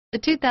The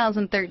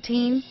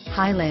 2013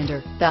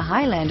 Highlander. The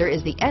Highlander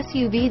is the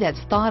SUV that's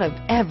thought of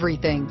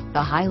everything.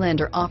 The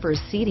Highlander offers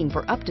seating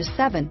for up to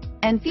 7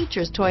 and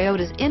features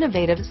Toyota's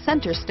innovative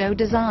center stow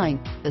design.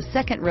 The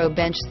second row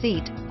bench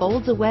seat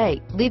folds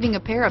away, leaving a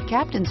pair of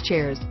captain's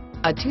chairs.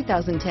 A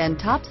 2010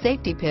 top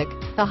safety pick,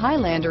 the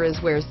Highlander is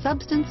where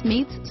substance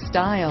meets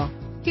style.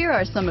 Here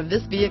are some of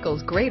this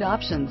vehicle's great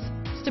options: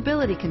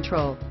 stability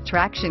control,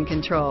 traction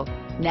control,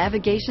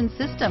 navigation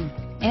system,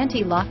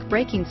 anti-lock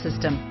braking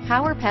system,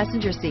 power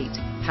passenger seat,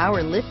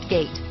 power lift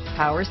gate,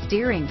 power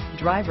steering,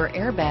 driver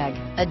airbag,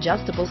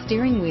 adjustable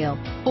steering wheel,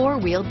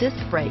 4-wheel disc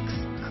brakes,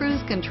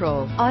 cruise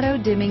control, auto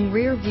dimming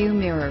rear view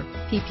mirror,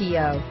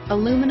 PPO,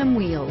 aluminum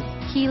wheels,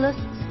 keyless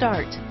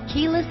start,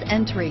 keyless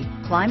entry,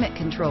 climate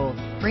control,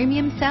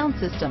 premium sound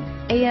system,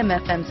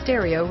 AM/FM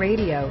stereo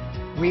radio,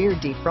 rear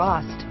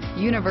defrost,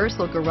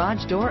 universal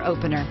garage door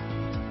opener.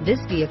 This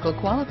vehicle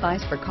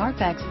qualifies for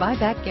Carfax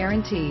buyback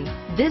guarantee.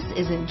 This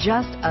isn't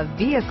just a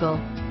vehicle,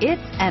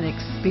 it's an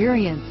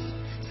experience.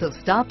 So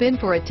stop in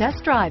for a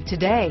test drive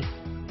today.